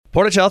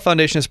Portage Health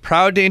Foundation is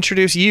proud to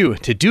introduce you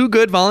to Do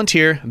Good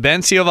volunteer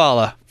Ben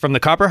Ciovala from the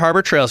Copper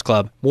Harbor Trails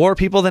Club. More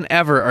people than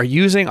ever are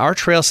using our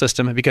trail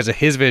system because of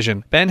his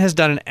vision. Ben has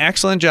done an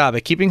excellent job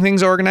at keeping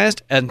things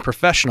organized and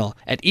professional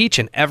at each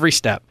and every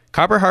step.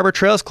 Copper Harbor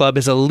Trails Club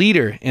is a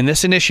leader in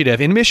this initiative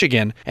in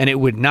Michigan, and it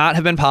would not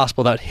have been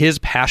possible without his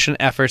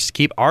passionate efforts to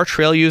keep our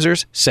trail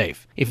users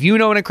safe. If you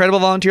know an incredible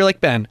volunteer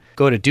like Ben,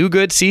 go to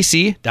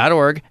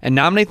dogoodcc.org and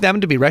nominate them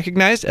to be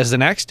recognized as the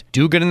next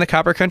Do Good in the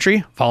Copper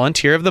Country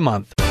Volunteer of the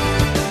Month.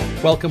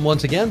 Welcome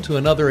once again to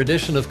another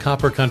edition of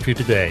Copper Country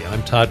Today.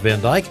 I'm Todd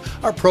Van Dyke.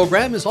 Our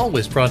program is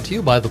always brought to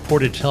you by the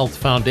Portage Health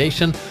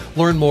Foundation.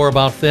 Learn more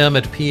about them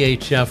at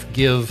phfgive.org.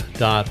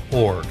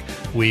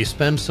 We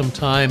spend some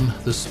time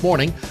this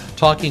morning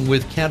talking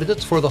with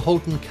candidates for the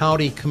Houghton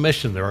County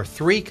Commission. There are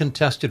 3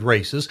 contested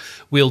races.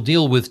 We'll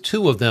deal with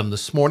 2 of them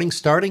this morning,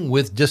 starting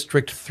with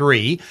District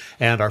 3.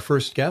 And our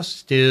first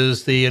guest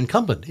is the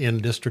incumbent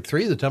in District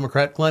 3, the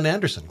Democrat Glenn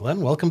Anderson. Glenn,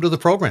 welcome to the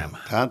program.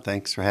 Todd,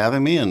 thanks for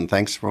having me, and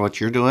thanks for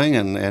what you're doing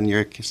and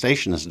your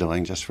station is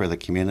doing just for the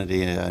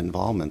community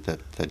involvement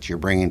that you're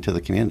bringing to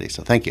the community.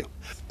 So thank you.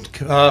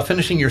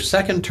 Finishing your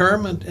second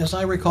term, as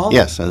I recall?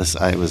 Yes,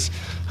 I was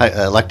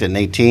elected in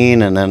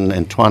 18 and then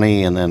in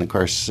 20 and then, of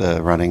course,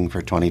 running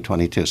for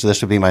 2022. So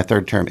this would be my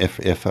third term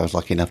if I was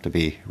lucky enough to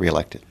be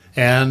reelected.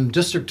 And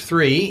District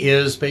 3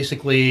 is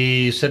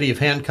basically City of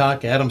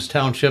Hancock, Adams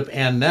Township,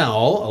 and now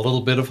a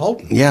little bit of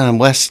Houghton. Yeah, and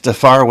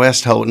far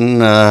west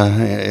Houghton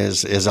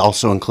is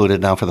also included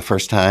now for the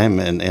first time.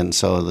 And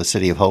so the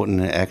City of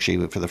Houghton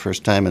actually, for the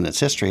first time in its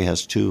history,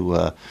 has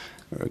 2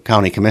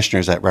 county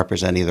commissioners that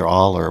represent either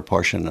all or a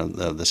portion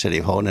of the City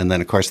of Houghton. And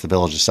then, of course, the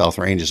Village of South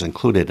Range is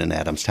included in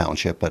Adams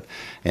Township.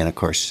 And, of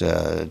course,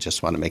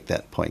 just want to make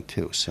that point,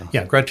 too. So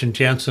yeah, Gretchen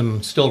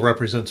Jansen still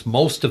represents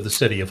most of the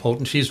City of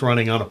Houghton. She's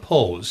running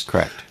unopposed.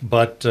 Correct.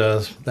 But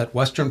that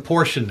western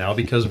portion now,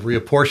 because of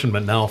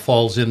reapportionment, now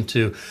falls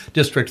into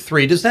District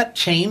 3. Does that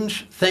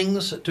change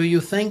things, do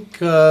you think?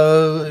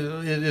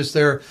 Is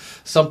there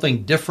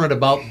something different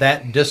about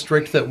that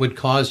district that would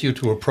cause you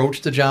to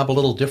approach the job a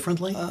little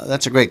differently?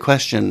 That's a great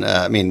question.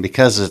 I mean,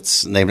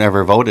 because they've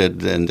never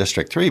voted in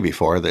District 3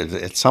 before,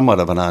 it's somewhat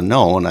of an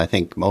unknown. I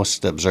think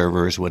most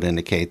observers would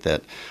indicate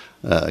that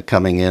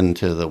coming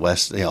into the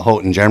West,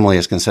 Houghton generally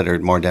is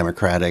considered more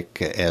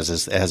Democratic, as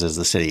is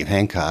the City of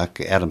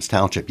Hancock. Adams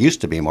Township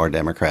used to be more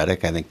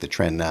Democratic. I think the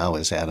trend now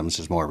is Adams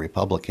is more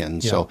Republican.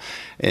 Yeah. So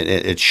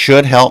it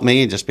should help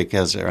me just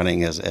because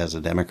running as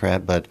a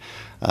Democrat, but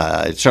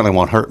it certainly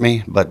won't hurt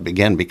me. But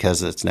again,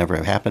 because it's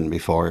never happened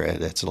before,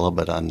 it's a little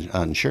bit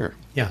unsure.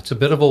 Yeah, it's a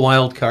bit of a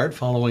wild card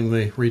following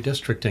the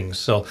redistricting.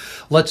 So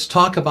let's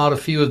talk about a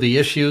few of the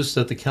issues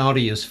that the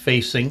county is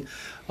facing.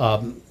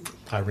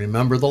 I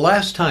remember the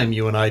last time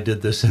you and I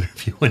did this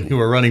interview when you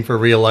were running for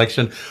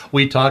re-election,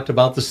 we talked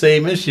about the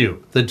same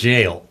issue, the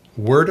jail.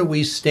 Where do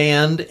we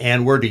stand,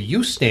 and where do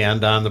you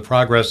stand on the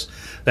progress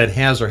that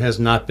has or has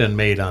not been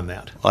made on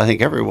that? Well, I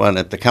think everyone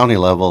at the county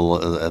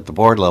level, at the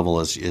board level,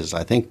 is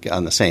I think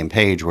on the same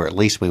page, where at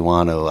least we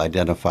want to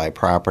identify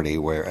property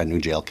where a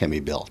new jail can be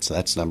built. So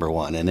that's number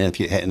one. And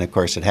of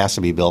course, it has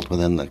to be built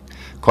within the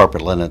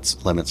corporate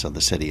limits of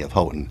the City of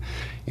Houghton.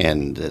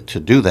 And to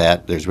do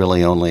that, there's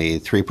really only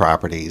 3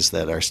 properties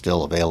that are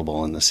still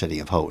available in the City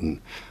of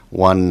Houghton.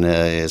 One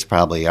is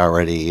probably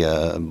already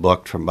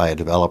booked by a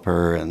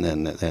developer, and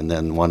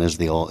then one is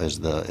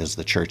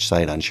the church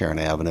site on Sharon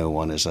Avenue.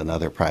 One is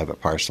another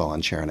private parcel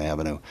on Sharon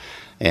Avenue,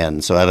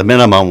 and so at a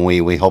minimum,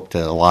 we hope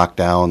to lock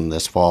down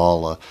this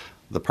fall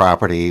the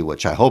property,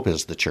 which I hope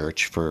is the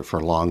church, for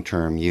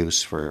long-term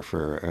use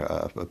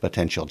for a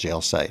potential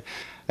jail site.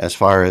 As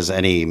far as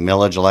any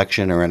millage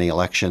election or any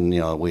election,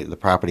 the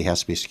property has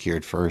to be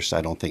secured first.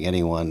 I don't think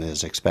anyone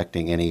is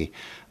expecting any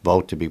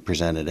vote to be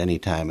presented any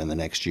time in the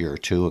next year or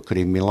 2. It could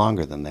even be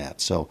longer than that.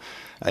 So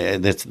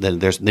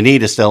the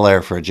need is still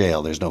there for a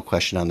jail. There's no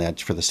question on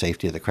that, for the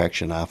safety of the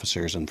correction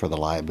officers and for the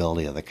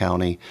liability of the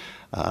county.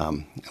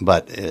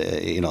 But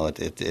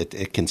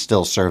it can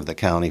still serve the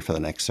county for the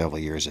next several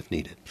years if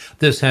needed.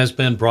 This has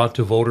been brought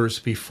to voters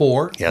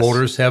before. Yes.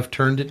 Voters have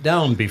turned it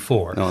down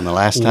before. No, and the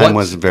last time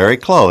was very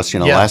close.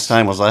 Yes. Last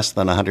time was less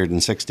than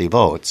 160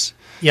 votes.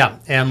 Yeah,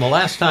 and the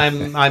last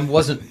time I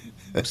wasn't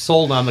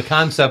sold on the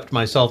concept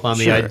myself, on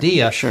the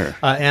idea. Sure.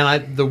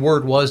 And the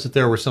word was that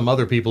there were some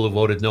other people who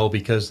voted no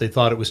because they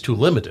thought it was too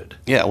limited.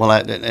 Yeah, well,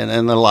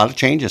 and a lot of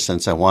changes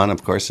since I won.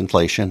 Of course,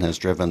 inflation has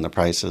driven the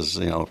prices.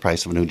 The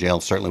price of a new jail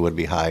certainly would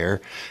be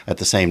higher. At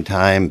the same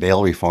time,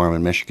 bail reform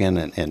in Michigan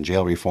and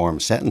jail reform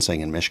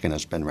sentencing in Michigan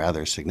has been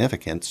rather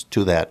significant.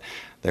 To that,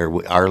 there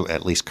are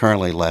at least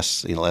currently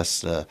less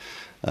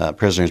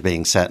prisoners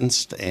being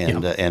sentenced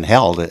and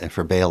held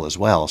for bail as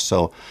well.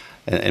 So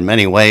in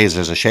many ways,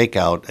 there's a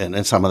shakeout,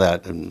 and some of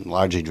that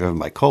largely driven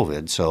by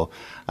COVID. So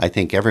I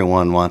think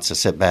everyone wants to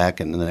sit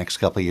back in the next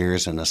couple of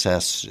years and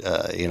assess,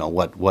 how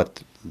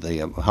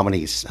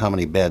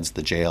many beds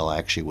the jail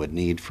actually would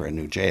need for a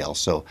new jail.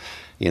 So,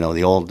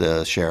 the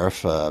old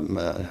sheriff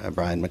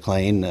Brian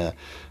McLean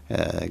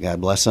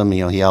God bless him,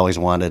 he always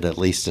wanted at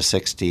least a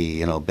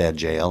 60, bed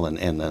jail,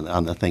 and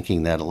on the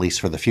thinking that at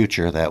least for the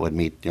future that would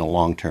meet,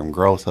 long-term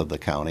growth of the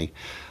county.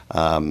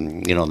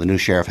 The new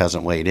sheriff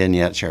hasn't weighed in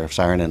yet, Sheriff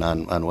Sarnin,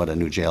 on what a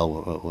new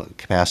jail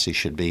capacity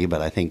should be,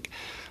 but I think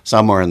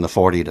somewhere in the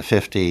 40 to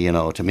 50,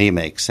 to me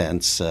makes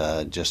sense,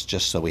 just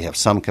so we have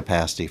some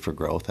capacity for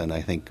growth. And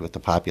I think with the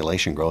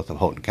population growth of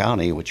Houghton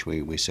County, which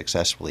we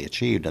successfully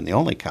achieved, and the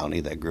only county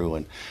that grew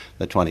in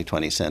the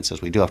 2020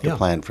 census, we do have to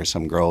plan for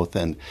some growth.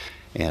 But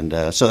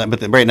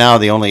right now,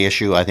 the only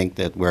issue I think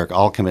that we're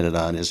all committed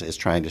on is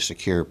trying to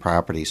secure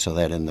property so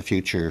that in the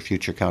future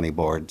county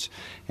boards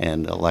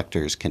and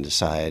electors can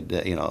decide,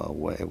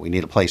 we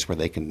need a place where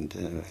they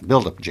can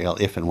build a jail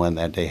if and when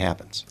that day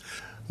happens.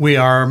 We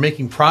are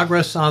making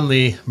progress on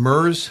the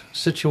MERS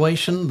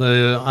situation,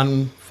 the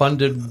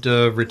unfunded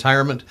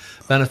retirement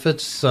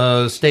benefits.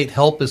 State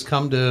help has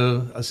come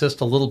to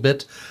assist a little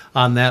bit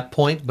on that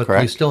point, but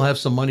Correct. We still have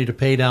some money to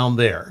pay down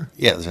there.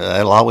 Yes,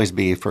 it'll always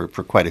be for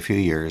quite a few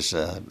years.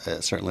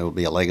 It certainly will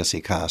be a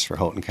legacy cost for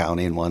Houghton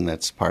County, and one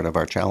that's part of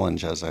our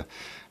challenge as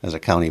a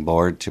county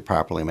board to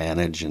properly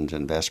manage and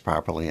invest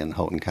properly in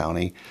Houghton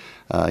County.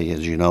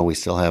 As you know, we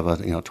still have a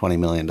 $20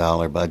 million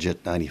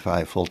budget,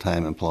 95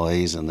 full-time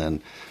employees, and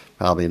then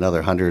probably another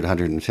 100,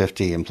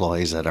 150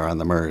 employees that are on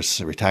the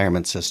MERS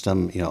retirement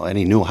system.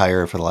 Any new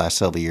hire for the last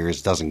several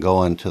years doesn't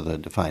go into the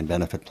defined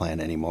benefit plan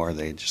anymore.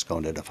 They just go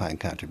into defined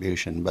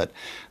contribution. But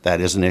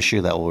that is an issue.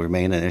 That will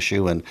remain an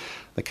issue. And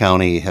the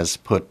county has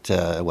put,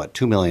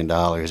 $2 million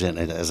in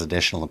it as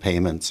additional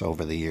payments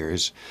over the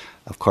years.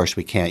 Of course,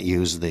 we can't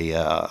use the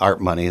ARP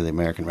money, the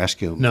American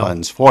Rescue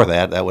funds, for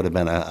that. That would have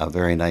been a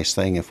very nice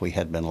thing if we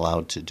had been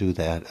allowed to do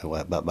that.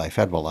 But by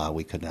federal law,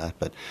 we could not.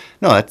 But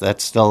no,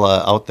 that's still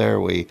out there.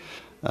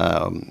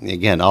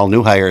 Again, all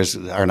new hires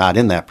are not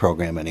in that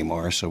program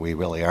anymore, so we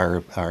really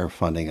are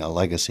funding a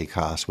legacy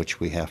cost, which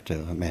we have to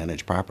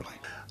manage properly.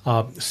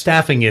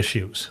 Staffing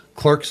issues.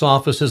 Clerk's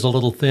office is a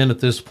little thin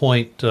at this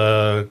point.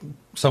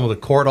 Some of the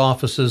court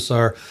offices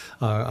are,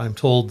 I'm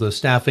told the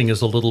staffing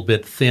is a little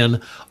bit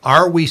thin.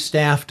 Are we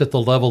staffed at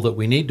the level that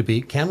we need to be?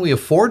 Can we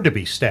afford to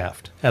be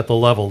staffed at the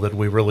level that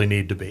we really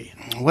need to be?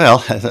 Well,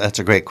 that's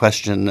a great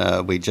question.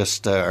 We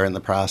just are in the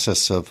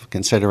process of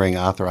considering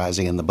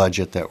authorizing in the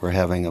budget that we're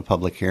having a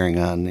public hearing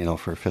on,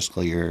 for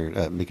fiscal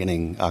year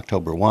beginning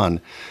October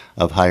 1,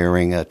 of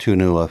hiring 2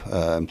 new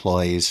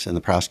employees in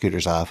the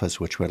prosecutor's office,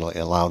 which would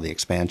allow the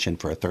expansion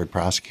for a third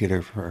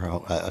prosecutor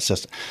for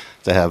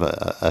to have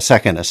a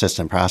second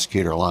assistant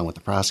prosecutor along with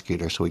the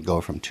prosecutor. So we'd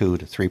go from 2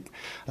 to 3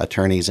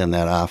 attorneys in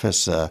that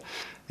office.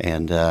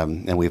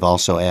 And we've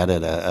also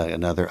added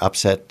another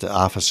upset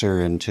officer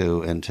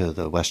into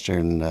the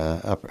Western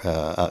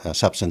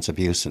Substance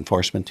Abuse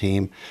Enforcement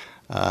Team.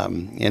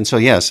 And so,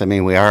 yes,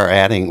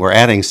 we're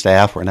adding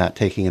staff. We're not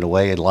taking it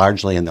away.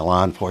 Largely in the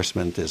law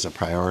enforcement is a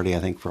priority, I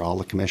think, for all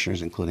the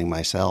commissioners, including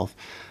myself.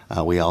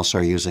 We also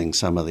are using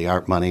some of the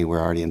ARP money. We're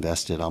already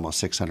invested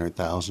almost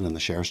 $600,000 in the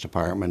Sheriff's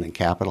Department and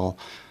Capital,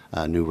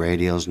 new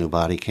radios, new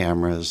body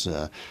cameras,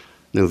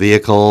 new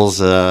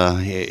vehicles.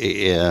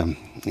 We're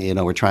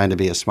trying to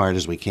be as smart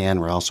as we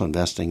can. We're also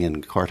investing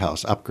in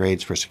courthouse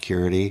upgrades for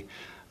security,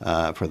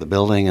 for the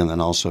building, and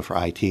then also for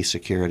IT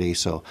security.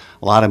 So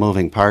a lot of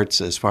moving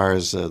parts as far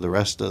as the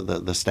rest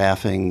of the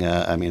staffing.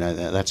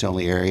 That's the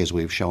only areas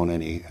we've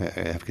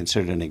have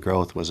considered any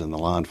growth was in the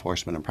law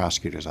enforcement and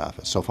prosecutor's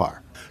office so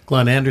far.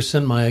 Glenn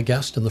Anderson, my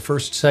guest in the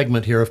first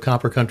segment here of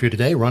Copper Country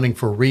Today, running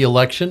for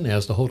re-election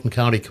as the Houghton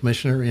County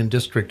Commissioner in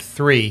District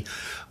 3.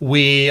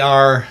 We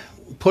are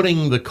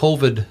putting the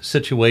COVID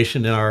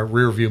situation in our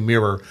rearview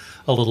mirror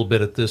a little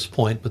bit at this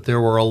point, but there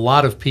were a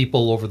lot of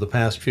people over the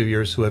past few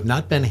years who have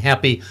not been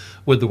happy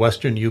with the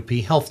Western UP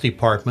Health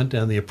Department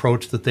and the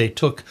approach that they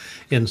took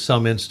in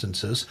some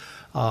instances.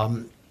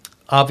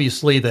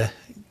 Obviously, the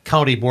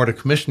County Board of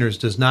Commissioners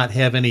does not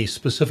have any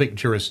specific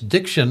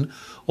jurisdiction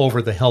over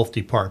the health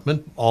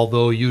department,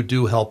 although you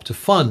do help to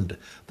fund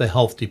the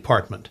health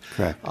department.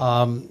 Correct.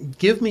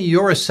 Give me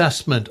your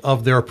assessment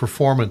of their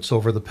performance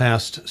over the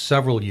past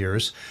several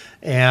years,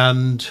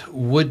 and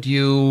would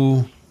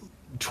you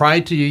try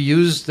to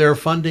use their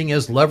funding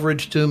as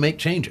leverage to make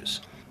changes?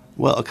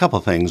 Well, a couple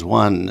of things.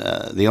 One,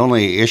 the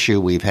only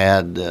issue we've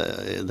had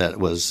that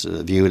was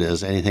viewed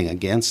as anything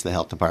against the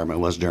health department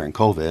was during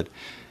COVID.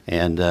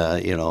 And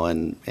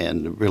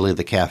really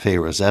the Cafe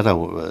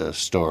Rosetta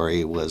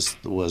story was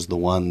the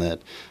one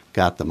that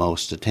got the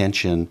most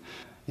attention.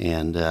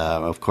 And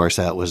of course,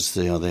 that was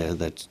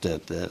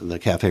the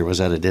Cafe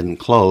Rosetta didn't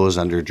close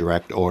under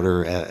direct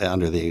order,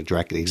 under the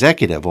direct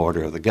executive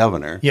order of the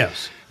governor.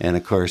 Yes. And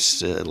of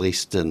course, at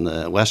least in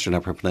the Western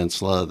Upper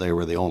Peninsula, they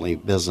were the only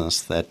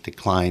business that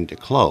declined to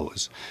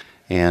close.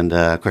 And,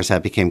 of course,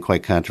 that became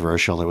quite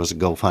controversial. There was a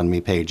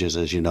GoFundMe pages,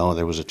 as you know.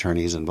 There was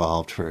attorneys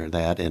involved for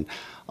that. And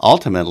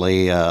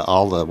ultimately,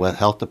 all the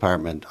health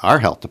department, our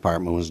health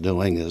department was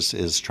doing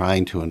is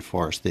trying to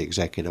enforce the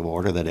executive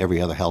order that every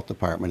other health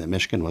department in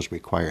Michigan was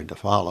required to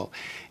follow.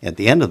 At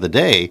the end of the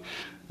day,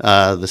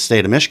 the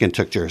state of Michigan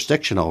took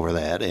jurisdiction over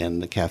that,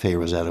 and the Cafe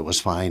Rosetta was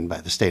fined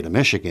by the state of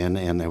Michigan,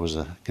 and there was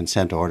a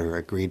consent order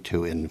agreed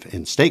to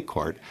in state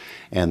court,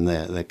 and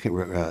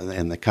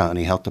the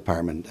county health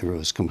department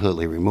was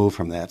completely removed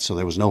from that. So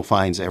there was no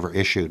fines ever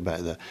issued by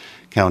the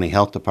county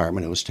health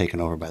department. It was taken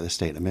over by the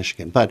state of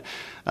Michigan. But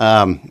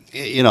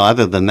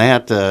other than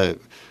that,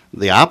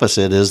 the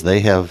opposite is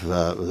they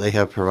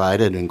have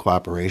provided, in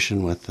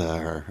cooperation with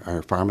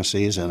our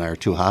pharmacies and our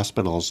 2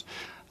 hospitals,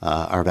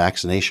 our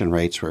vaccination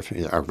rates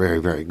are very,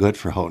 very good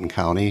for Houghton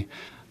County.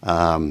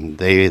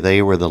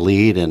 They were the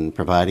lead in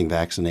providing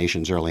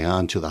vaccinations early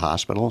on to the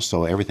hospital,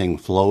 so everything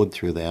flowed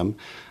through them.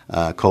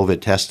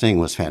 COVID testing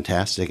was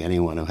fantastic.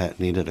 Anyone who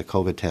needed a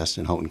COVID test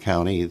in Houghton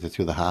County, either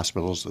through the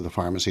hospitals or the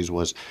pharmacies,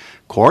 was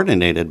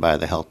coordinated by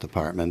the health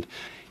department.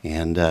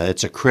 And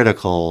it's a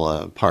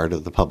critical part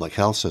of the public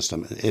health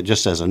system.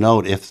 Just as a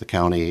note, if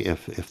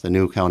the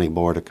new county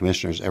board of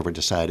commissioners ever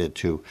decided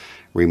to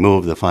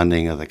remove the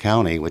funding of the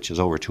county, which is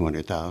over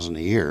 $200,000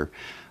 a year,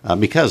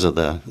 because of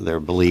their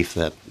belief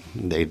that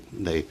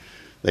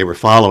they were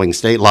following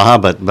state law,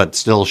 but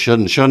still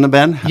shouldn't have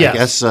been.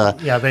 Yes. I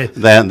guess.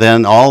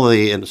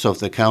 Then so if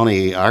the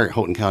county, our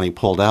Houghton County,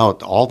 pulled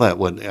out, all that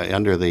would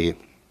under the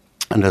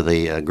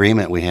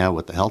agreement we have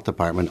with the health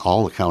department,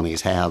 all the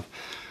counties have.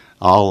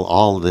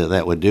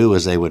 That would do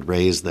is they would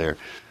raise their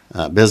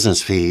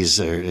business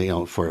fees,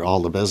 for all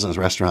the business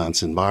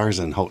restaurants and bars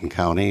in Houghton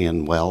County,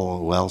 and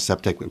well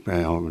septic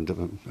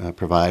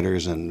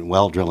providers and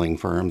well drilling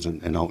firms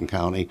in Houghton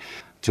County,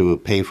 to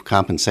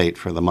compensate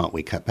for the amount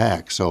we cut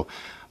back. So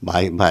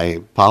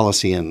by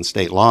policy and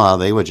state law,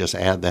 they would just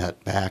add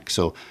that back.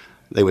 So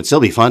they would still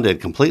be funded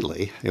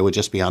completely. It would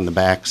just be on the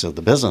backs of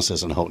the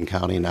businesses in Houghton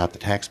County, not the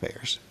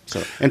taxpayers.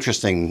 So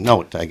interesting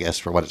note, I guess,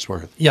 for what it's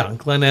worth. Yeah,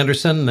 Glenn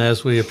Anderson,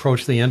 as we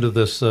approach the end of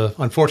this,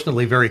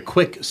 unfortunately, very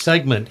quick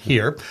segment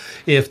here,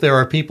 if there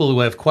are people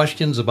who have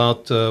questions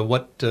about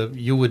what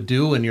you would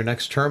do in your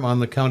next term on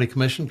the county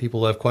commission, people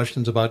who have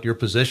questions about your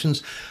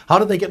positions, how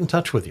do they get in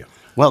touch with you?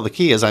 Well, the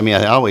key is,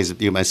 I always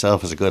view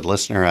myself as a good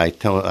listener. I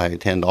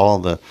attend all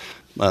the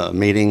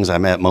meetings.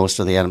 I'm at most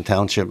of the Adam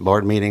Township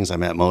Board meetings.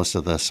 I'm at most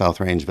of the South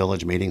Range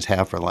Village meetings,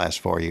 have for the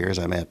last 4 years.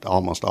 I'm at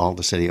almost all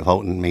the City of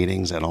Houghton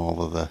meetings and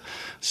all of the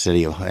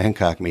City of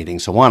Hancock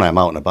meetings. So I'm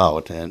out and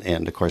about,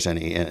 and of course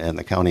and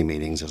the county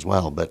meetings as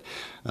well. But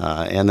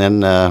I'm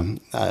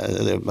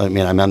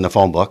on the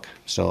phone book,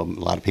 so a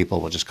lot of people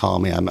will just call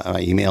me.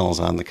 My email is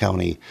on the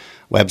county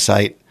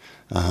website.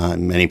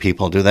 Many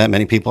people do that.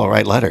 Many people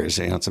write letters.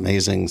 It's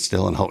amazing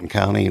still in Houghton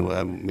County.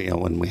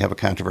 When we have a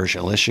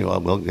controversial issue,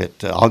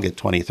 I'll get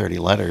 20, 30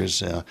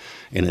 letters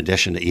in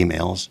addition to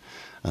emails.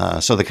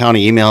 So the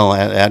county email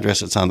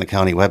address, it's on the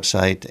county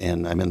website,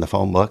 and I'm in the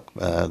phone book.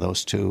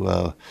 Those two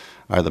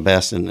are the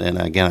best. And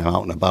again, I'm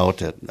out and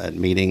about at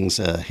meetings.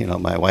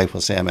 My wife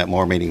will say I'm at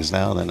more meetings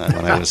now than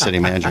when I was city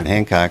manager in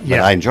Hancock. But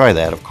yeah. I enjoy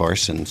that, of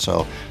course, and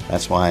so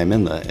that's why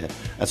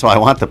that's why I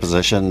want the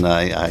position.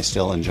 I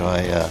still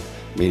enjoy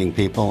meeting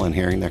people and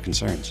hearing their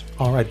concerns.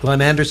 All right,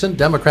 Glenn Anderson,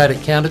 Democratic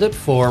candidate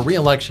for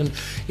re-election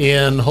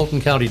in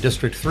Houghton County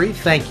District 3.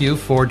 Thank you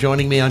for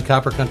joining me on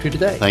Copper Country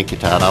today. Thank you,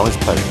 Todd. Always a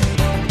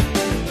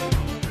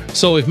pleasure.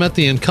 So we've met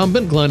the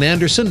incumbent, Glenn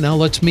Anderson. Now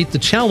let's meet the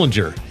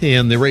challenger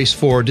in the race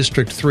for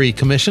District 3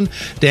 Commission,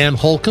 Dan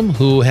Holcomb,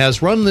 who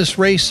has run this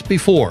race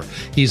before.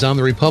 He's on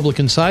the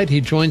Republican side.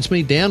 He joins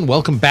me. Dan,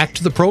 welcome back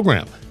to the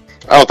program.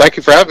 Oh, thank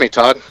you for having me,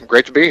 Todd.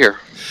 Great to be here.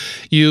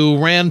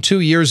 You ran 2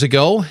 years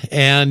ago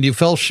and you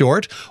fell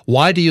short.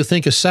 Why do you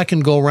think a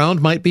second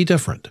go-round might be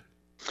different?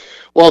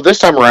 Well, this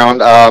time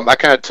around, I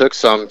kind of took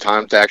some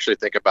time to actually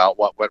think about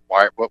what went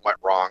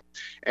wrong.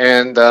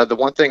 And the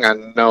one thing I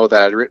know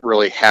that I didn't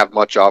really have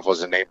much of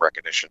was a name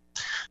recognition.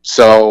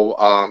 So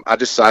I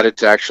decided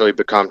to actually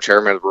become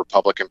chairman of the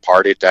Republican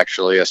Party, to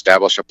actually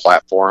establish a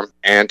platform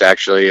and to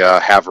actually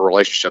have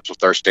relationships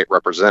with our state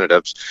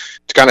representatives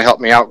to kind of help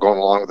me out going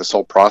along with this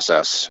whole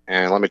process.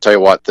 And let me tell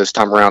you what, this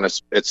time around,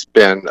 it's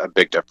been a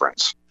big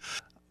difference.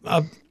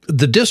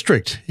 The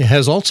district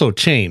has also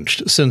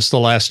changed since the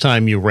last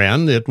time you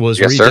ran. It was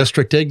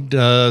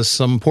redistricted.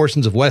 Some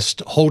portions of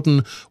West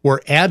Houghton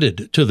were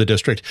added to the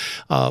district.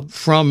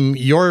 From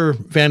your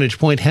vantage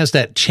point, has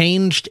that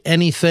changed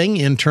anything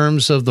in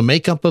terms of the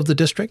makeup of the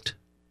district?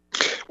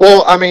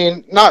 Well, I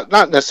mean, not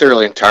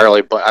necessarily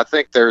entirely, but I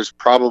think there's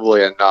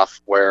probably enough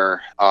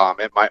where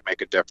it might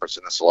make a difference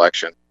in this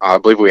election. I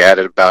believe we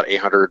added about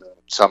 800 and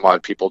some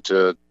odd people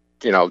to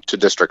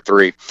District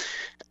 3.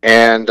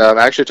 And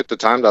I actually took the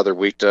time the other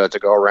week to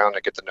go around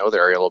and get to know the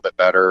area a little bit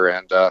better.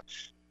 And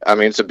I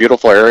mean, it's a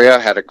beautiful area. I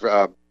had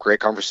great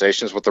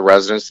conversations with the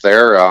residents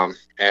there,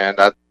 and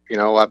I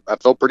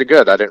felt pretty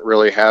good. I didn't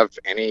really have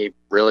any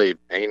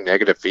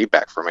negative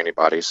feedback from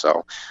anybody.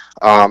 So,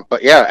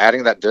 but yeah,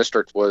 adding that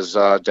district was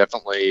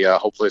definitely,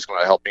 hopefully, it's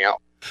going to help me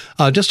out.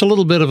 Just a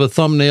little bit of a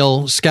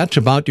thumbnail sketch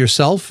about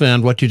yourself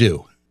and what you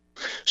do.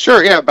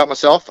 Sure, yeah, about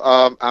myself.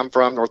 I'm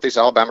from Northeast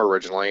Alabama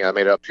originally. I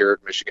made it up here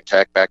at Michigan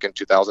Tech back in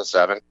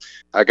 2007.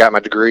 I got my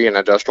degree in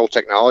industrial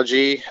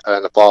technology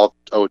in the fall of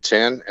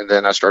 2010, and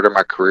then I started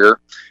my career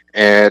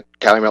at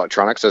Calumet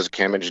Electronics as a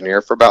cam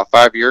engineer for about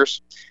 5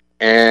 years.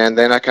 And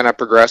then I kind of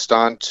progressed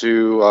on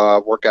to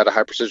work at a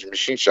high precision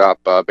machine shop,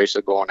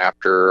 basically going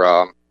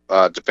after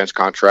defense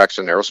contracts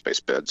and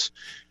aerospace bids,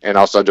 and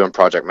also doing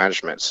project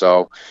management.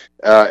 So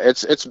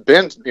it's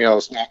been,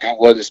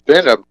 it's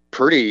been a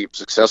pretty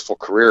successful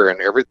career,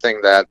 and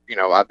everything that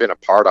I've been a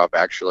part of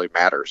actually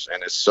matters,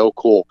 and it's so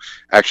cool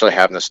actually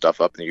having this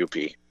stuff up in the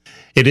UP.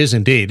 It is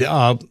indeed.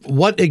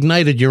 What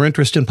ignited your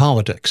interest in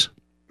politics?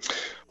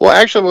 Well,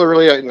 actually, what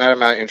really ignited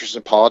my interest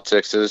in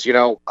politics is,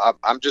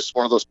 I'm just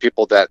one of those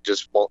people that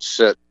just won't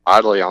sit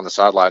idly on the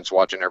sidelines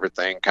watching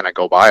everything kind of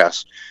go by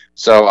us.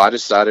 So I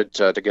decided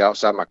to get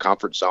outside my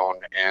comfort zone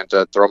and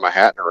to throw my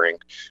hat in the ring,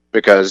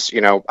 because,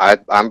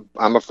 I'm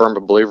a firm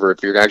believer,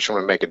 if you're actually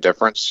going to make a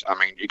difference, I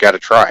mean, you got to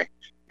try.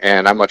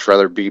 And I'd much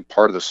rather be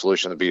part of the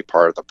solution than be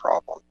part of the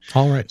problem.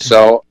 All right.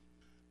 So.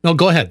 No,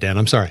 go ahead, Dan.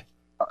 I'm sorry.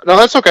 No,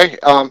 that's okay.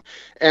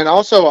 And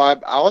also, I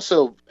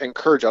also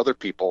encourage other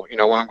people.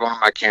 When I'm going on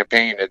my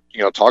campaign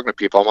and talking to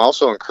people, I'm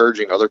also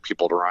encouraging other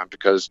people to run,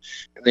 because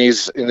in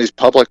these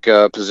public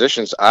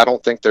positions, I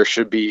don't think there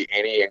should be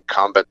any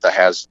incumbent that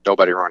has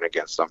nobody run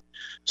against them.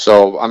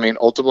 So, I mean,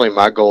 ultimately,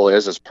 my goal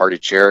as party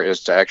chair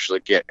is to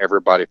actually get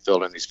everybody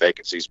filled in these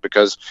vacancies,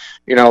 because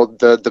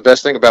the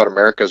best thing about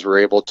America is we're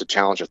able to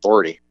challenge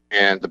authority,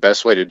 and the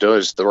best way to do it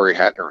is throw your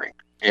hat in the ring.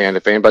 And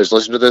if anybody's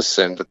listening to this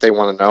and that they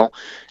want to know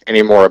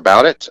any more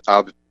about it,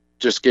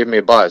 just give me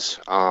a buzz.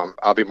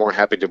 I'll be more than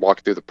happy to walk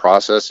you through the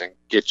process and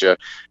get you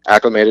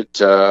acclimated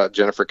to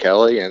Jennifer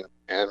Kelly and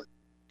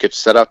get you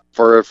set up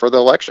for the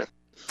election.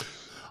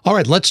 All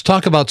right, let's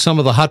talk about some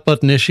of the hot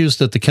button issues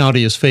that the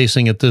county is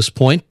facing at this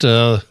point.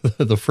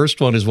 The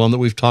first one is one that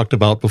we've talked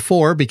about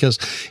before because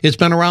it's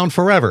been around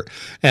forever,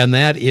 and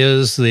that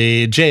is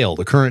the jail.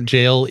 The current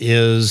jail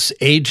is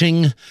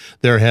aging.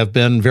 There have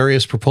been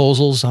various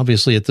proposals.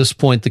 Obviously, at this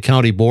point, the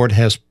county board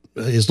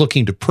is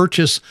looking to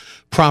purchase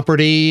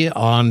property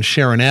on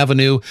Sharon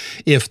Avenue.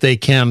 If they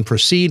can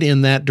proceed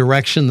in that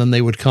direction, then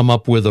they would come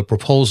up with a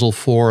proposal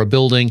for a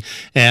building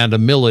and a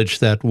millage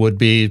that would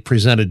be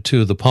presented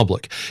to the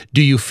public.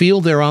 Do you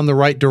feel they're on the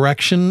right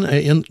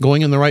direction,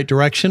 going in the right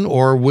direction,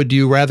 or would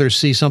you rather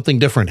see something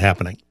different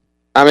happening?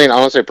 I mean,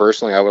 honestly,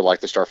 personally, I would like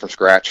to start from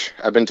scratch.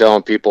 I've been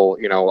telling people,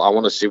 I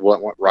want to see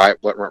what went right,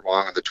 what went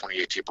wrong in the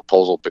 2018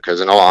 proposal,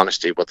 because in all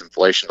honesty, with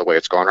inflation the way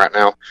it's going right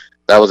now,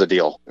 that was a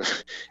deal.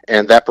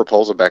 And that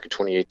proposal back in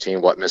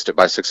 2018, missed it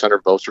by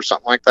 600 votes or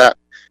something like that?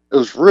 It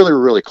was really,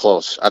 really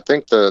close. I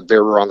think they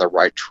were on the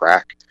right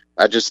track.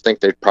 I just think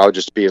they'd probably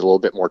just be a little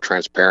bit more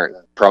transparent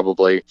and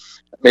probably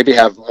maybe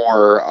have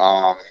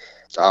more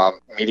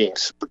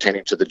meetings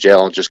pertaining to the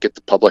jail and just get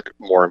the public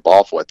more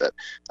involved with it.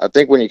 I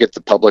think when you get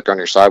the public on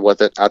your side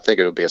with it, I think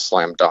it would be a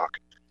slam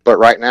dunk. But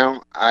right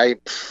now, I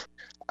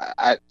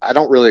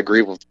don't really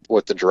agree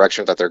with the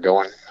direction that they're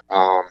going.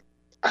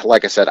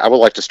 Like I said, I would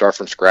like to start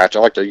from scratch. I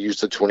like to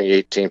use the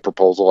 2018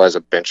 proposal as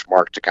a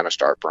benchmark to kind of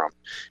start from.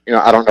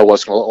 I don't know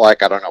what's going to look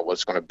like. I don't know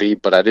what's going to be,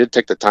 but I did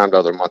take the time the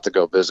other month to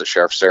go visit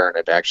Sheriff Sarin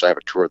and to actually have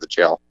a tour of the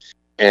jail.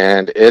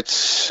 And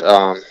it's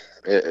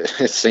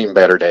seen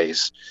better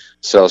days.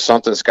 So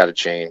something's got to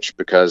change,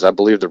 because I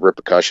believe the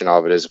repercussion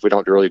of it is if we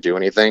don't really do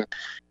anything,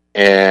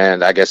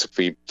 and I guess if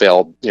we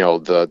fail,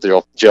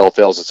 the jail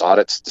fails its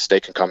audits, the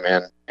state can come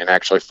in and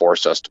actually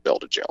force us to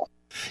build a jail.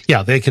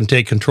 Yeah, they can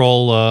take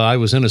control. I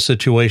was in a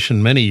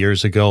situation many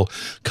years ago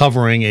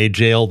covering a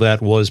jail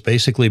that was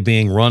basically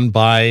being run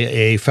by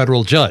a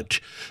federal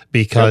judge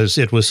because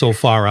it was so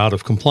far out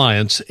of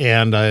compliance.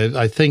 And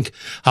I think,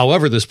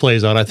 however this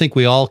plays out, I think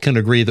we all can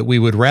agree that we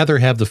would rather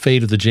have the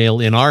fate of the jail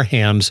in our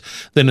hands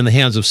than in the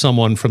hands of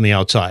someone from the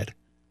outside.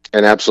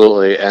 And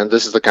absolutely. And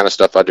this is the kind of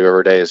stuff I do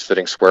every day, is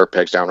fitting square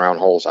pegs down round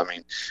holes. I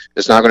mean,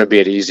 it's not going to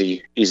be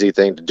an easy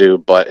thing to do,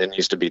 but it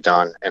needs to be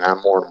done. And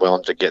I'm more than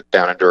willing to get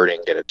down and dirty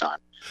and get it done.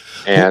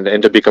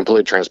 And to be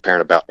completely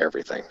transparent about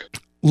everything.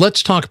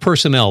 Let's talk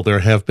personnel. There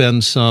have been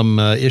some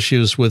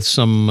issues with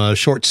some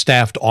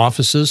short-staffed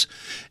offices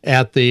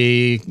at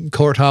the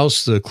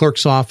courthouse. The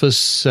clerk's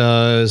office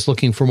is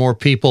looking for more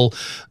people.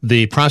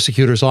 The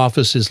prosecutor's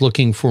office is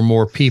looking for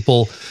more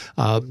people.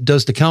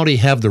 Does the county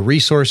have the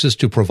resources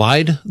to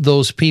provide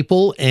those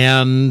people?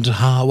 And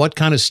what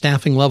kind of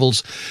staffing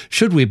levels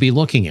should we be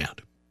looking at?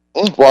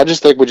 Well, I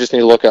just think we just need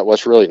to look at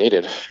what's really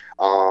needed.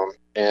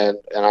 And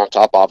on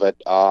top of it,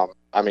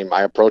 I mean,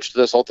 my approach to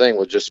this whole thing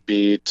would just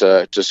be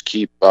to just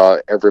keep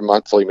every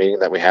monthly meeting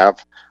that we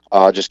have,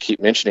 just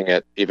keep mentioning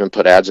it, even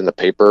put ads in the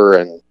paper,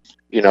 and,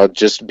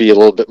 just be a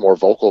little bit more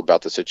vocal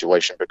about the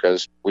situation,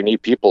 because we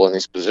need people in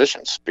these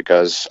positions.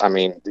 Because, I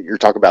mean, you're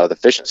talking about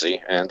efficiency,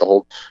 and the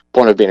whole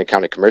point of being a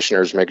county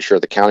commissioner is making sure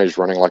the county is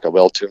running like a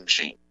well-tuned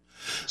machine.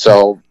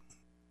 So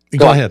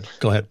go ahead.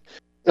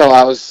 No,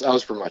 I was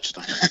pretty much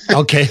done.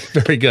 Okay,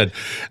 very good.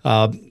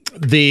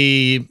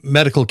 The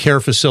medical care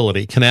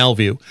facility,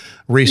 Canalview,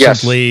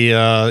 recently,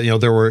 yes.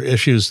 There were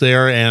issues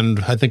there, and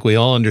I think we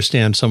all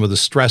understand some of the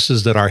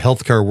stresses that our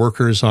healthcare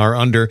workers are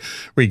under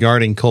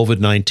regarding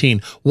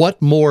COVID-19.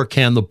 What more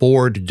can the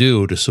board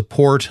do to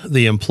support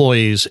the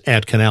employees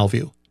at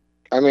Canalview?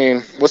 I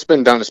mean, what's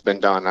been done has been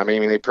done. I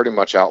mean, they pretty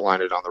much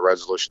outlined it on the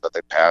resolution that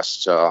they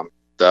passed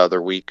the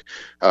other week,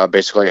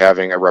 basically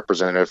having a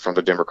representative from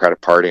the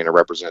Democratic Party and a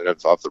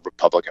representative of the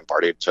Republican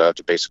Party to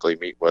basically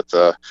meet with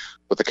the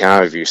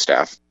County View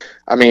staff.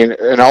 I mean,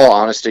 in all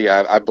honesty,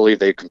 I believe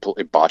they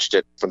completely botched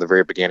it from the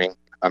very beginning.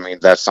 I mean,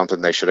 that's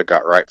something they should have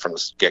got right from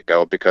the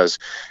get-go because,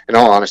 in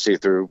all honesty,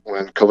 through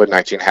when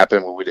COVID-19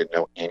 happened, when we didn't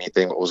know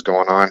anything what was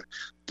going on,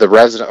 the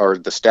resident or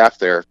the staff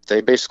there, they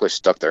basically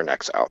stuck their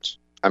necks out.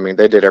 I mean,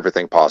 they did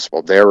everything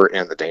possible. They were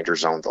in the danger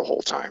zone the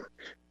whole time.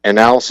 And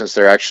now, since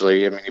they're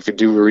actually, I mean, if you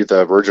do read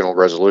the original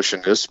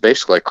resolution, it's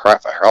basically a cry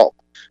for help.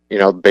 You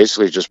know,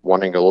 basically just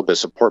wanting a little bit of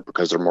support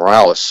because their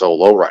morale is so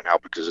low right now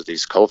because of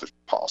these COVID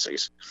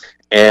policies.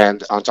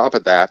 And on top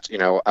of that, you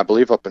know, I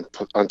believe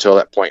until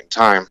that point in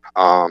time,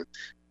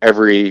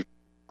 every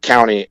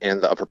county in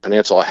the Upper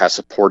Peninsula has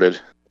supported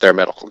their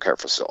medical care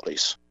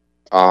facilities.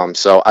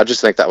 So I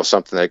just think that was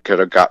something they could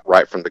have got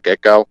right from the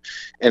get-go.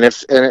 And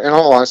if, in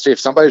all honesty, if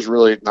somebody's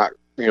really not,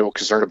 you know,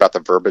 concerned about the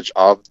verbiage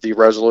of the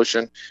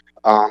resolution,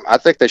 I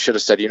think they should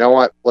have said, you know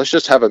what, let's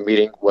just have a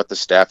meeting with the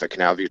staff at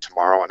Canal View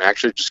tomorrow and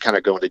actually just kind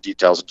of go into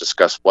details and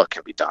discuss what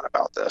can be done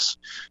about this.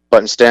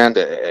 But instead,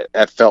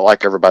 it felt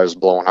like everybody was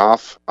blowing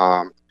off.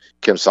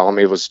 Kim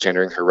Salmi was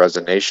tendering her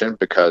resignation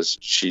because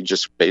she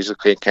just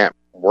basically can't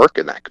work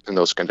in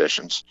those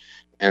conditions.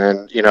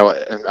 And, you know,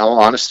 in all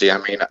honesty, I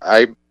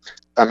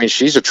mean,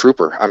 she's a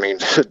trooper. I mean,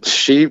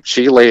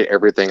 she laid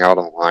everything out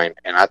on the line,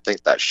 and I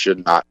think that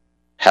should not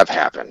have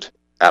happened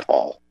at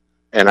all.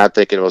 And I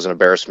think it was an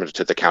embarrassment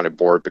to the county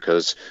board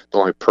because the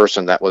only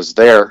person that was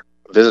there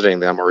visiting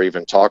them or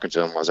even talking to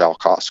them was Al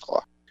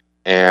Koskela.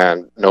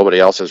 And nobody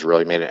else has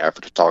really made an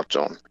effort to talk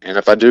to him. And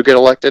if I do get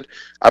elected,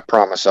 I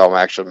promise I'll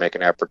actually make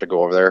an effort to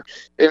go over there.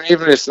 And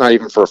even if it's not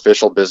even for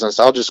official business,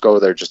 I'll just go over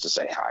there just to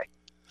say hi.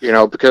 You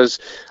know, because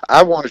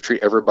I want to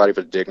treat everybody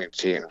with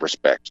dignity and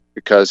respect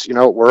because, you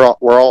know, we're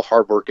all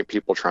hardworking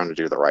people trying to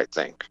do the right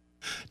thing.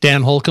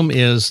 Dan Holcomb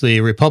is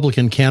the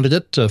Republican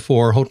candidate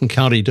for Houghton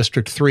County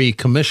District 3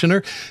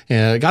 Commissioner.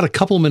 Got a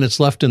couple minutes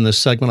left in this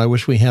segment. I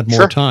wish we had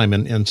more time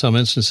in some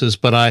instances,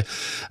 but I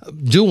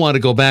do want to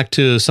go back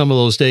to some of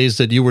those days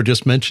that you were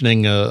just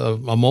mentioning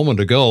a moment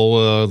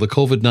ago, the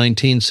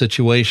COVID-19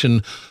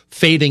 situation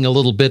fading a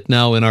little bit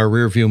now in our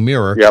rearview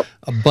mirror. Yep.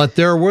 But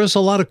there was a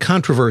lot of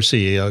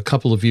controversy a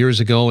couple of years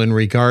ago in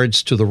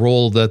regards to the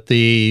role that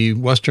the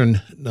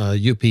Western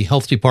UP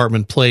Health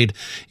Department played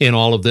in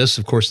all of this.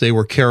 Of course, they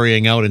were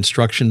carrying out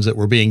instructions that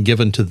were being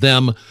given to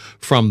them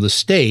from the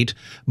state,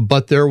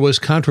 but there was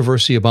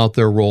controversy about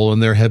their role,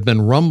 and there have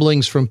been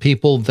rumblings from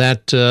people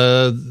that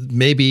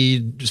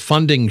maybe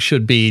funding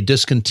should be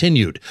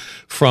discontinued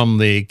from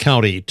the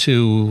county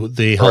to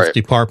the health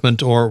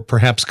department or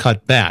perhaps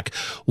cut back.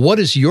 What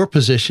is your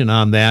position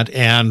on that,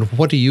 and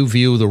what do you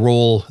view the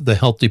role the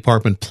health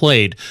department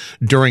played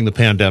during the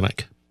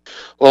pandemic?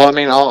 Well, I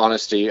mean, in all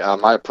honesty,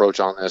 my approach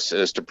on this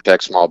is to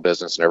protect small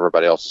business and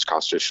everybody else's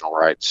constitutional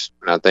rights.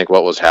 And I think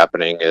what was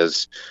happening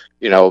is,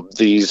 you know,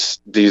 these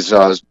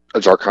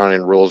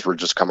draconian rules were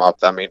just come up,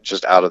 I mean,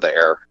 just out of the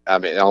air. I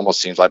mean, it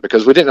almost seems like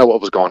because we didn't know what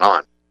was going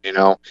on. You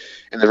know,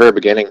 in the very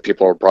beginning,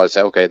 people would probably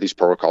say, okay, these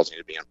protocols need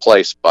to be in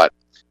place, but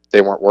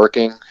they weren't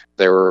working.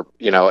 They were,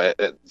 you know,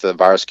 the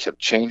virus kept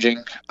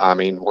changing. I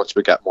mean, once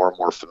we got more and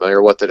more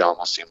familiar with it, it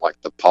almost seemed like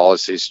the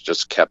policies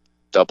just kept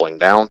doubling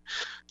down.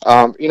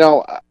 You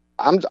know,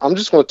 I'm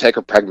just going to take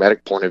a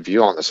pragmatic point of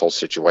view on this whole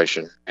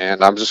situation,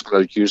 and I'm just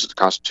going to use the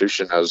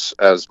Constitution as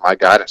my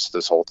guidance to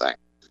this whole thing.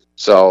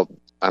 So,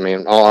 I mean,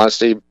 in all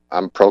honesty,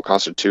 I'm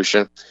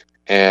pro-Constitution,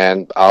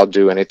 and I'll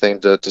do anything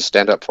to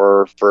stand up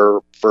for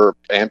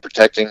and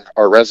protecting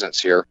our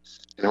residents here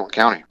in Houghton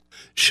County.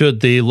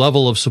 Should the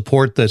level of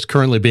support that's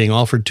currently being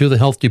offered to the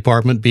health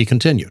department be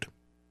continued?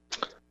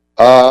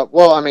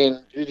 Well, I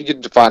mean, you can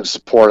define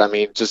support. I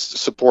mean, just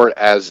support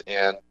as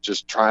in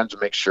just trying to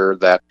make sure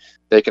that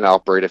they can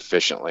operate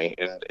efficiently.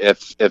 And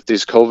if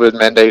these COVID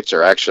mandates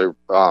are actually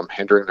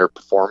hindering their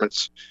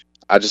performance,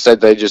 I just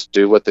said they just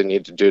do what they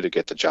need to do to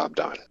get the job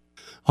done.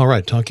 All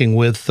right, talking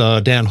with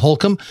Dan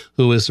Holcomb,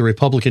 who is the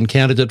Republican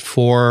candidate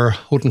for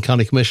Houghton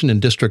County Commission in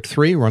District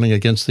 3, running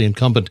against the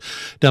incumbent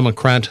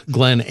Democrat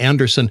Glenn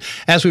Anderson.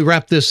 As we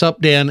wrap this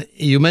up, Dan,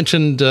 you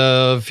mentioned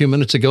a few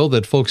minutes ago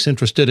that folks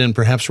interested in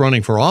perhaps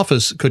running for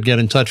office could get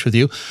in touch with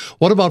you.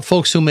 What about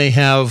folks who may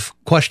have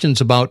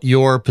questions about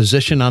your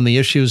position on the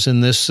issues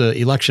in this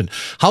election?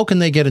 How can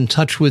they get in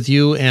touch with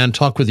you and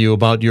talk with you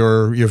about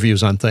your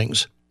views on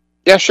things?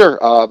 Yeah, sure.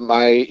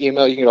 My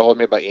email, you can get a hold of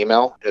me by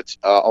email. It's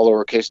all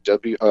lowercase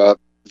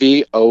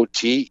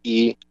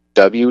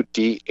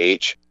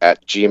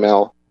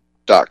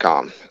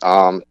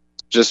votewdh@gmail.com.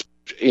 Just,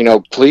 you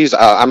know, please,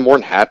 I'm more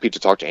than happy to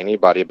talk to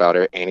anybody about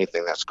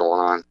anything that's going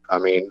on. I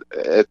mean,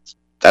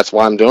 that's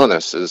why I'm doing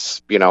this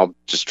is, you know,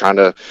 just trying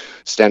to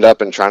stand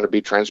up and trying to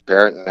be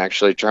transparent and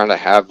actually trying to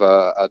have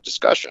a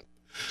discussion.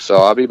 So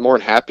I'll be more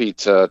than happy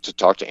to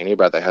talk to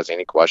anybody that has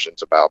any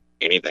questions about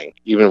anything,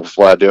 even with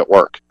what I do at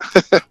work.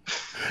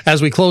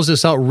 As we close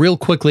this out real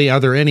quickly, are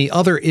there any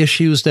other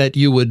issues that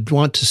you would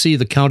want to see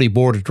the county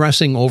board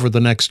addressing over the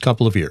next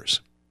couple of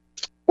years?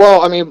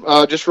 Well, I mean,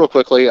 just real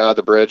quickly,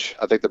 the bridge.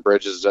 I think the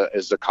bridge is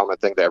the common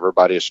thing that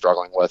everybody is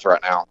struggling with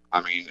right now.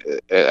 I mean,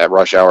 at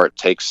rush hour, it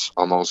takes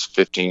almost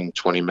 15,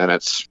 20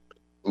 minutes,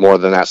 more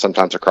than that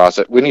sometimes to cross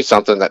it. We need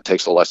something that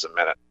takes less than a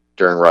minute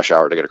during rush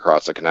hour to get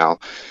across the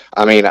canal.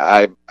 I mean,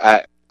 I'm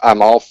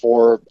all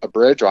for a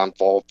bridge, or I'm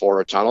all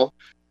for a tunnel.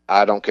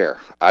 I don't care.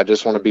 I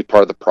just want to be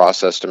part of the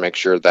process to make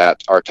sure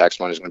that our tax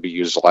money is going to be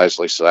used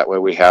wisely, so that way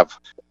we have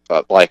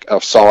like a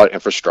solid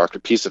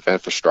piece of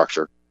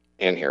infrastructure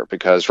in here.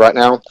 Because right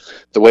now,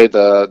 the way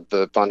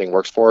the funding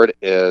works for it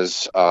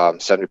is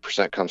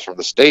 70% comes from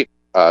the state,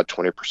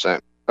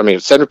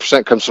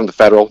 70% comes from the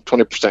federal,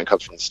 20%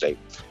 comes from the state.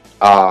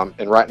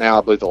 And right now,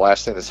 I believe the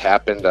last thing that's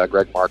happened,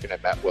 Greg Markin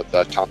had met with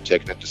Tom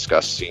Ticknen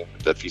discussing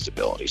the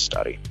feasibility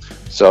study.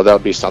 So that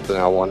would be something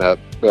I want to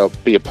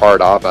be a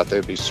part of. I think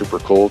it'd be super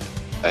cool.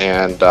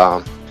 And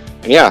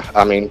yeah,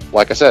 I mean,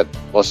 like I said,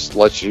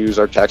 let's use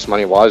our tax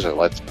money wisely.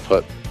 Let's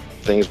put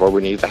things where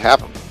we need to have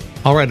them.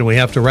 All right, and we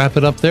have to wrap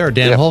it up there.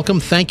 Dan Holcomb,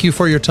 thank you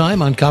for your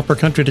time on Copper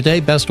Country Today.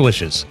 Best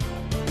wishes.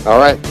 All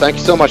right. Thank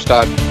you so much,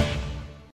 Todd.